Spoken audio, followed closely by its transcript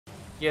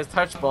He has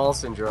touch ball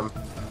syndrome.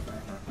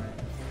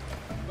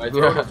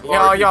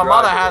 Your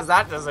mother has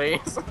that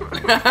disease.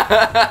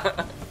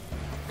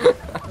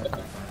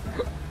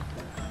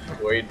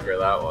 Waiting for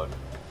that one.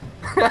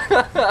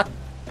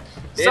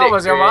 So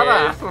was your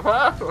mother.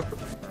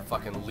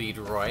 Fucking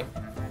Leadroy.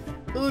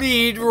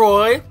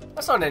 Leadroy?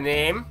 That's not a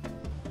name.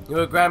 You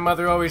know what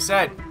grandmother always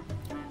said?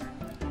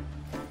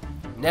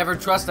 Never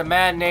trust a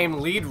man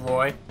named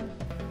Leadroy.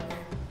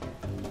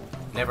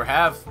 Never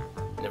have.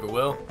 Never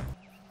will.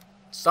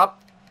 Stop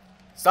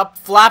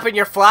flapping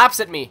your flaps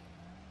at me.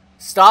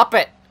 Stop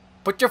it.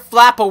 Put your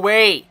flap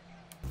away.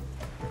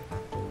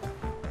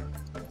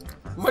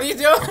 What are you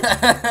doing?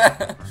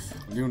 I'm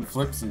doing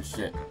flips and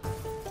shit.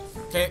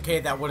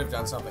 Okay, that would have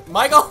done something.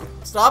 Michael,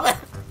 stop it.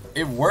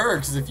 It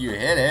works if you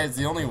hit it. It's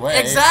the only way.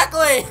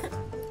 Exactly.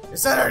 You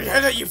said I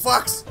hit it, you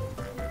fucks.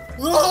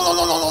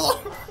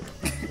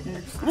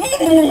 Beep.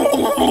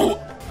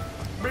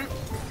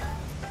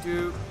 Doop.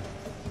 Doop.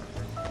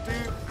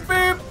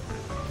 Beep.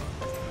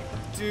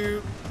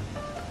 Doop.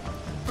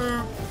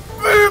 Boop.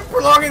 Boop.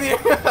 We're long in the air.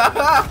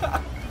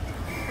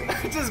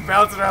 Just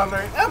bounce around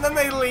there, and then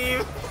they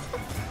leave.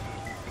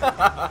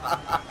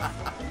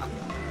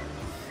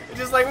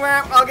 Just like,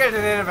 well, I'll get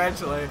it in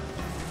eventually.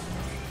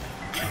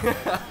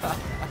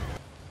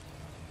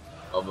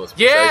 Almost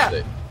Yeah!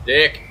 precisely.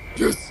 Dick!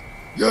 Yes!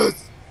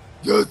 Yes!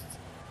 Yes!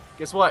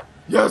 Guess what?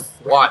 Yes!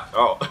 What?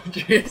 Oh,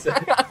 jeez.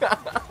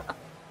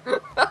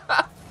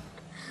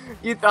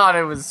 You thought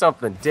it was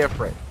something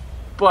different,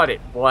 but it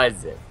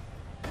wasn't.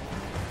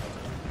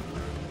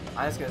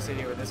 I'm just gonna sit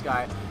here with this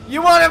guy.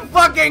 You wanna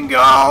fucking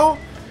go?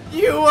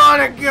 You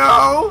wanna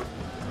go?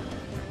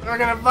 We're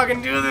gonna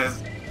fucking do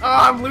this. Oh,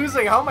 I'm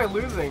losing. How am I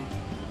losing?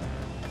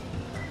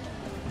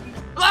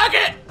 Look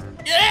it!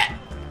 Yeah!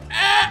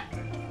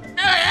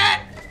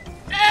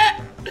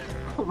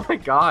 Oh my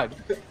god.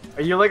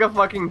 Are you like a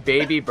fucking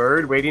baby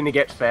bird waiting to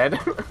get fed?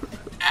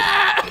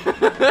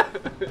 Yeah.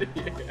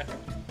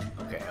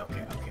 Okay.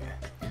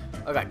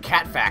 I got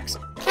cat facts.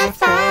 Cat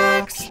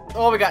facts.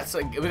 Oh, we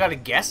got a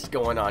guest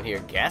going on here.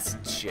 Guest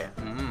shit.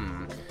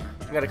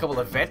 We got a couple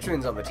of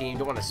veterans on the team.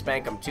 Don't want to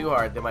spank them too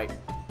hard. They might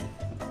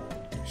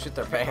shit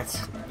their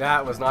pants.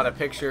 That was not a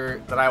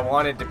picture that I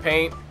wanted to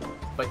paint,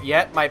 but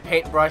yet my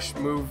paintbrush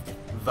moved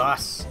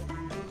thus.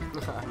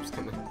 I'm just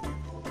gonna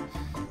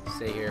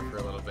stay here for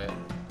a little bit.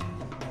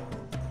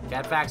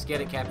 Cat facts,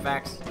 get it? Cat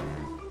facts.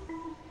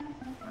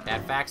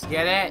 Cat facts,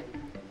 get it?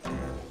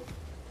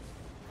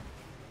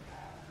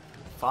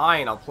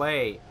 Fine, I'll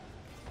play.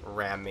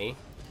 Ram me.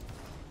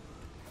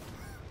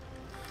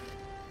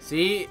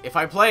 See, if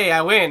I play,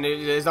 I win.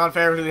 It's not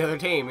fair to the other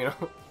team, you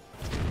know?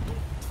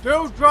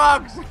 Do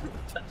drugs!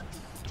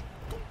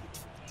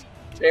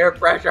 Air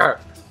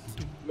pressure!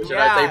 Should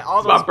I say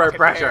all those bumper fucking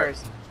pressure?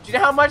 pears. Do you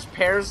know how much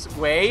pears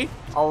weigh?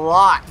 A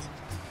lot.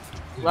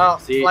 Well,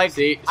 See, like,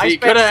 see, I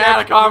could spent have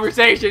had a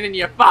conversation and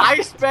you fucked.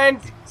 I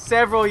spent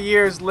several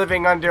years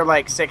living under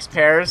like 6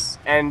 pears,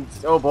 and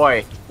oh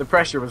boy, the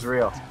pressure was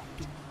real.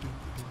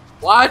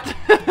 What?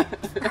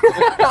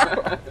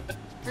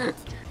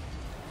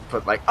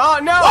 But like, oh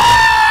no!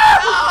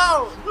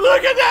 No!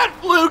 Look at that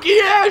fluky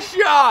ass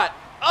shot!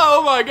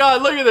 Oh my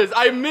god, look at this.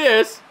 I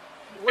miss,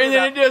 What and is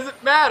then that? it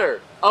doesn't matter.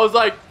 I was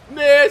like,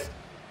 miss.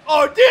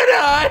 Oh, did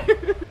I?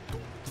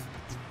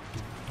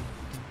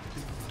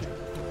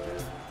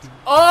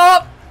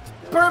 Oh!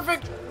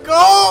 Perfect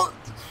goal!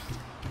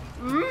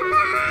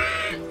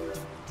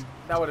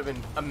 That would have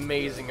been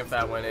amazing if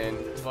that went in,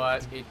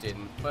 but it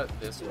didn't. But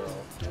this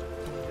will.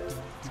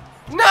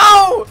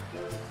 No!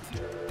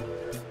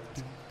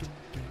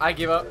 I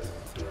give up.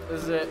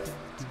 This is it.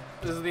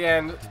 This is the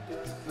end.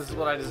 This is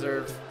what I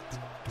deserve.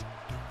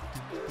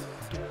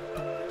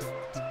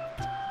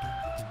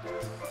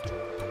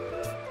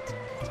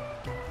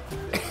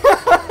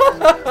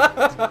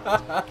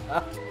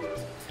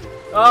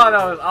 Oh,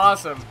 that was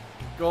awesome.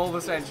 Goal of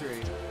the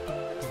century.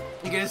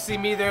 You're gonna see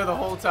me there the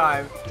whole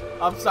time.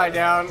 Upside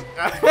down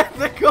at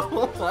the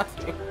goal line.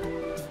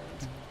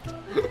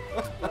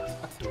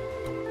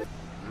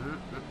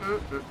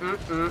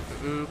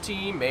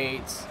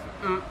 Teammates.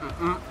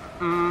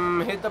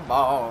 Hit the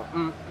ball.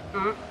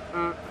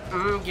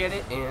 Get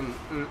it in.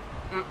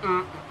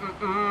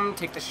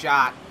 Take the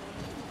shot.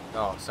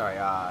 Oh, sorry.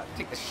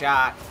 Take the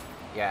shot.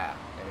 Yeah,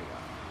 there we go.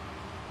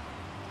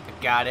 I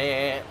got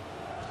it.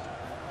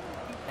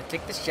 I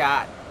take the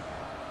shot.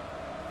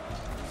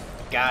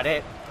 Got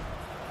it.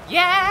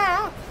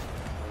 Yeah!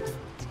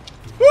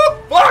 Woo,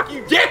 fuck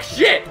you, dick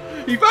shit!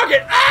 You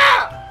fucking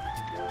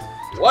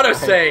What a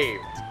save!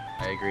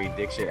 I agree,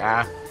 dick shit.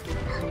 Ah.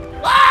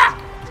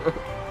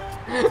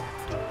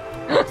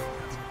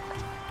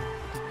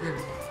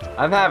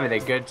 I'm having a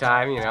good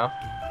time, you know.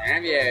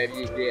 Yeah.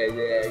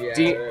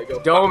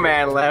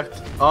 Doman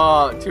left.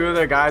 Oh, 2 of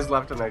their guys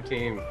left on their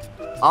team.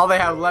 All they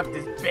have left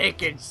is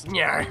bacon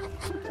snare.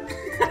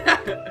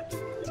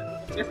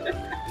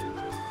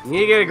 You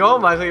need to get a goal,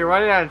 Michael. You're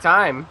running out of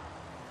time.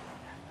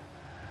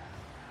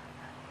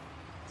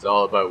 It's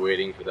all about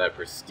waiting for that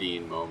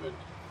pristine moment.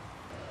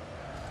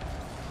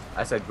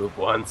 I said boop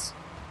once.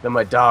 Then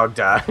my dog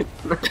died.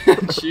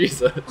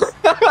 Jesus.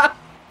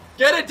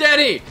 Get it,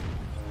 Denny!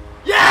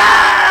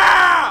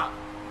 Yeah!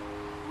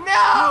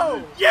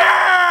 No!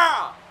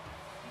 Yeah!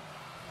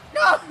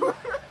 No!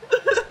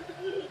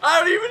 I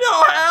don't even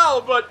know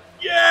how, but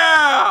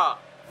yeah!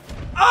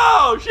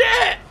 Oh,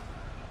 shit!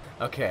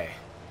 Okay.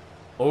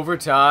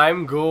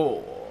 Overtime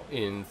goal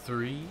in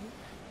 3,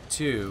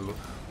 2.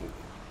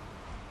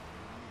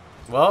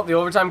 Well, the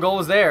overtime goal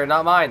was there,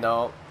 not mine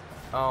though.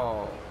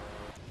 Oh.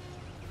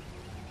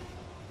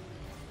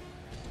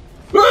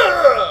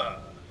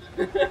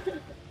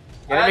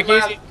 Get it,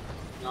 Casey?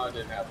 No, I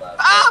didn't have that.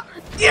 Ah!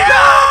 Yeah!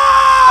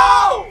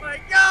 Oh my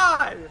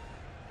god!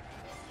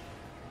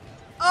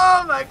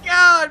 Oh my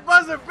god!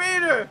 Buzzer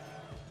beater!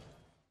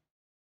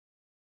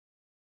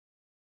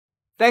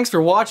 Thanks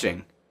for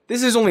watching.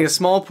 This is only a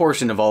small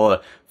portion of all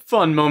the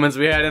fun moments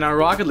we had in our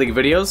Rocket League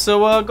videos,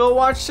 so go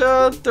watch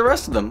the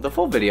rest of them, the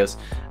full videos.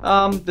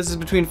 This is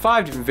between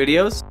 5 different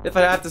videos. If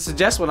I had to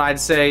suggest one, I'd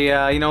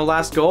say, you know,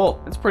 Last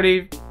Goal. It's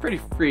pretty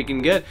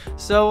freaking good.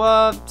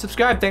 So,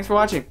 subscribe. Thanks for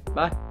watching.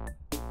 Bye.